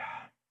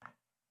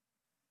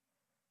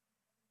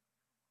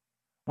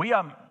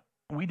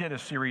 We did a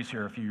series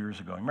here a few years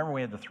ago. Remember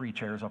we had the 3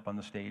 chairs up on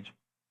the stage?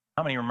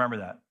 How many remember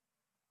that?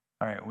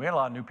 All right, we had a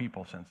lot of new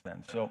people since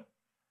then.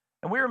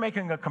 And we were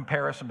making a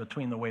comparison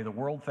between the way the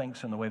world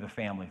thinks and the way the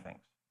family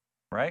thinks,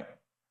 right?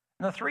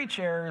 And the 3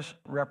 chairs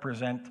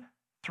represent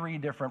 3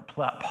 different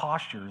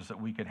postures that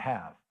we could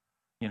have.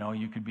 You know,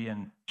 you could be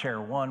in chair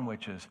 1,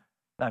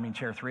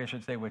 chair 3, I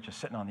should say, which is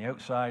sitting on the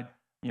outside,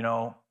 you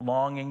know,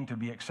 longing to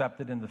be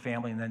accepted into the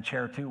family. And then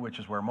chair 2, which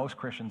is where most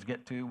Christians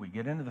get to. We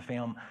get into the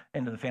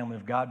family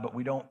of God, but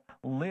we don't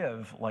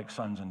live like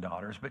sons and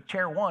daughters. But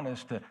chair 1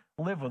 is to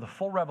live with a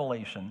full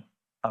revelation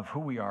of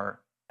who we are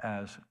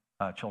as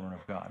children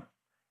of God.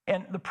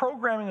 And the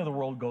programming of the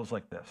world goes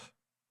like this.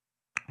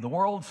 The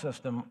world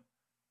system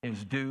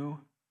is do,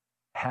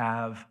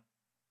 have,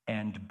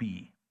 and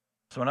be.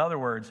 So in other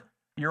words,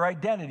 your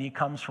identity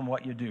comes from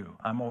what you do.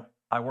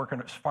 I work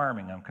in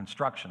farming, I'm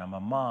construction, I'm a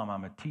mom,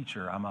 I'm a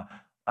teacher, I'm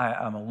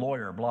a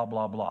lawyer, blah,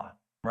 blah, blah,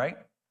 right?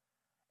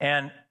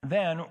 And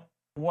then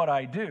what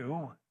I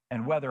do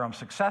and whether I'm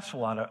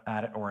successful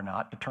at it or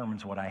not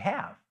determines what I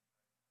have.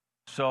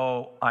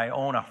 So I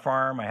own a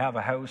farm, I have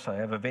a house, I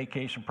have a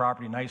vacation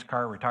property, nice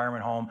car,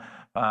 retirement home,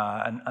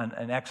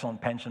 an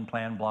excellent pension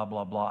plan, blah,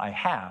 blah, blah. I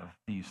have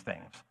these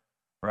things,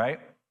 right?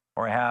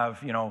 Or I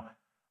have,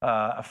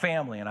 a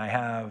family, and I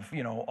have,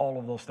 all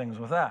of those things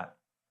with that.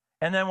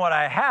 And then what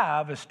I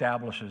have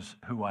establishes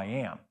who I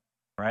am,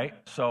 right?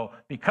 So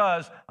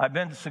because I've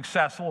been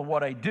successful at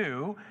what I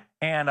do,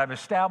 and I've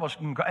established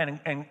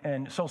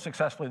and so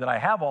successfully that I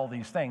have all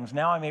these things,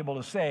 now I'm able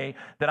to say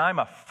that I'm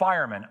a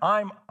fireman,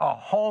 I'm a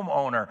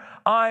homeowner,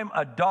 I'm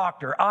a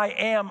doctor, I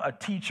am a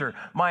teacher.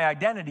 My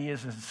identity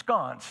is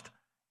ensconced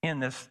in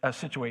this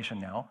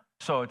situation now.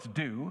 So it's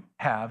do,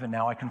 have, and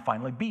now I can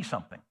finally be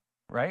something,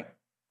 right?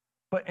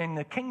 But in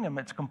the kingdom,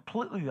 it's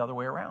completely the other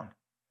way around.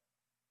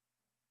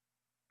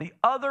 The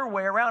other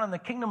way around in the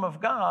kingdom of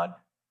God,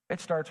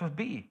 it starts with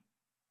be.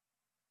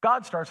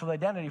 God starts with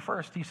identity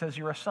first. He says,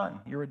 you're a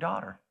son, you're a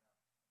daughter.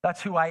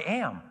 That's who I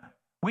am.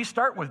 We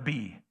start with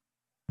be.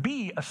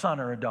 Be a son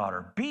or a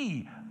daughter.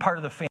 Be part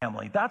of the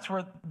family. That's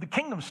where the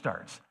kingdom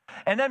starts.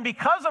 And then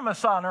because I'm a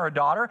son or a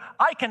daughter,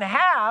 I can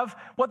have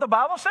what the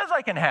Bible says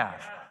I can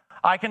have.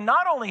 I can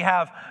not only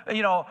have,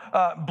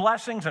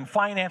 blessings and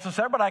finances,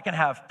 but I can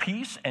have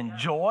peace and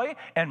joy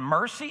and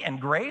mercy and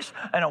grace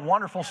and a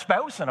wonderful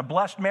spouse and a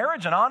blessed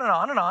marriage and on and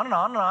on and on and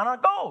on and on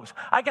it goes.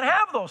 I can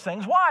have those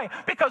things. Why?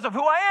 Because of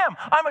who I am.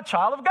 I'm a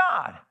child of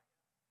God.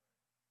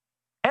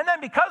 And then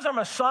because I'm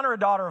a son or a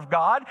daughter of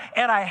God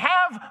and I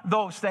have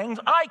those things,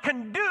 I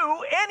can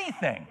do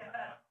anything.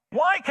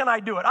 Why can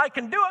I do it? I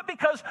can do it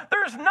because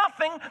there's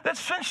nothing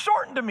that's been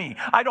shortened to me.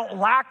 I don't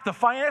lack the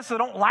finances. I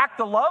don't lack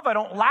the love. I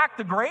don't lack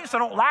the grace. I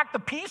don't lack the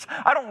peace.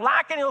 I don't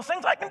lack any of those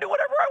things. I can do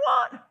whatever I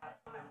want.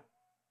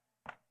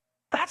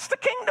 That's the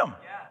kingdom.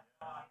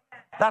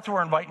 That's what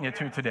we're inviting you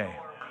to today.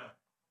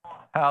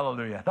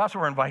 Hallelujah. That's what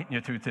we're inviting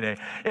you to today.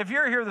 If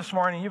you're here this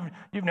morning,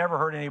 you've never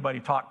heard anybody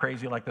talk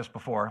crazy like this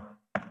before,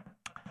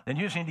 then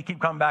you just need to keep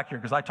coming back here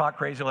because I talk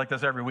crazy like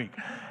this every week.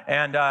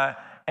 And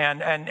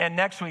And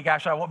next week,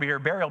 actually, I won't be here.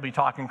 Barry will be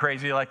talking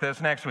crazy like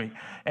this next week.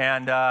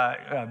 And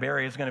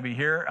Barry is going to be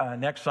here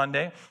next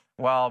Sunday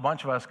while a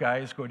bunch of us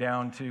guys go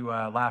down to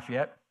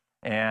Lafayette,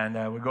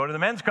 and we go to the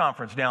men's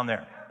conference down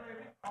there.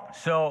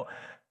 So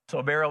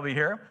Barry will be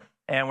here,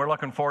 and we're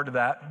looking forward to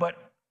that. But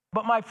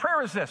my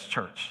prayer is this,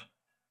 church,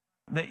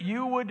 that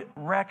you would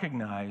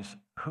recognize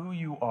who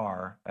you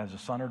are as a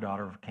son or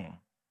daughter of a king,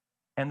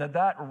 and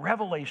that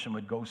revelation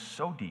would go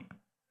so deep.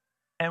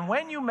 And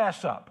when you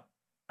mess up,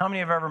 how many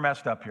have ever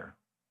messed up here?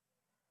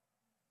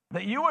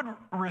 That you would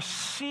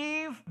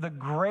receive the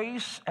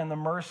grace and the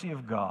mercy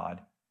of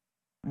God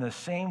in the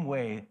same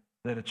way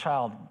that a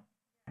child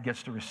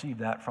gets to receive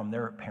that from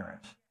their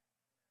parents.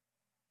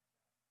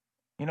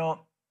 You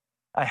know,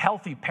 a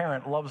healthy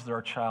parent loves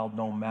their child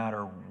no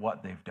matter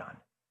what they've done.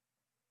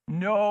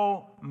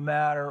 No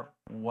matter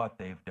what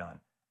they've done.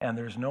 And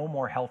there's no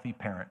more healthy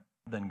parent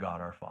than God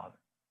our Father.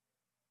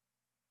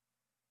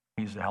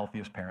 He's the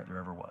healthiest parent there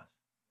ever was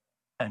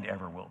and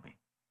ever will be.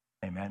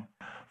 Amen.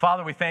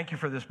 Father, we thank you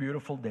for this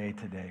beautiful day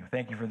today.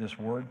 Thank you for this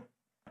word.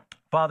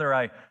 Father,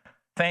 I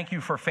thank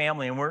you for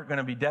family, and we're going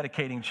to be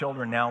dedicating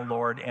children now,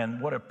 Lord, and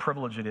what a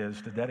privilege it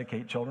is to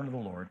dedicate children to the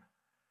Lord.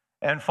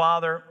 And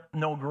Father,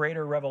 no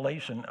greater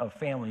revelation of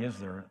family is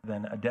there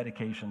than a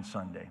dedication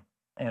Sunday.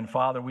 And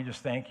Father, we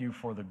just thank you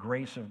for the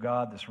grace of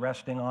God that's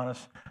resting on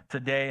us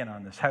today and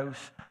on this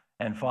house.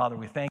 And Father,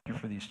 we thank you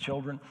for these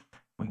children.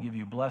 We give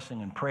you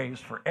blessing and praise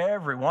for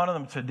every one of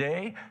them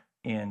today.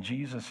 In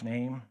Jesus'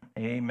 name,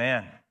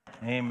 amen.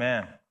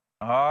 Amen.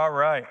 All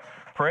right.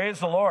 Praise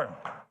the Lord.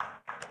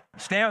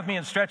 Stand with me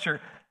and stretch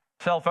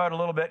yourself out a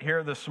little bit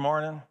here this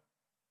morning.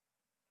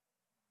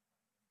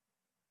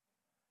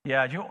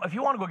 Yeah, if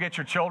you want to go get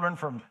your children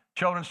from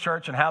Children's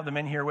Church and have them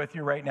in here with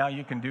you right now,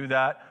 you can do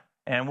that.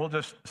 And we'll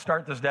just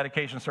start this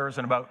dedication service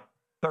in about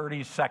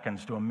 30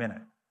 seconds to a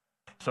minute.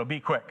 So be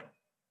quick.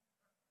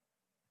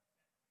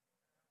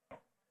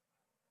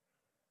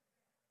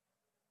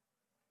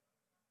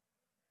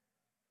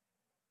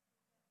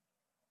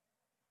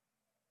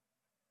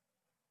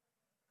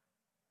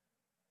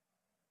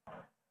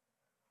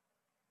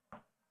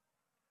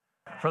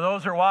 For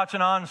those who are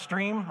watching on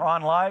stream or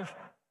on live,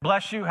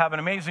 bless you. Have an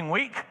amazing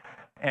week.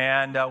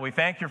 And we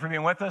thank you for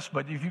being with us.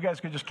 But if you guys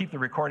could just keep the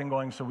recording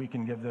going so we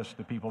can give this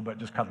to people, but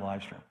just cut the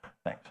live stream.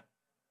 Thanks.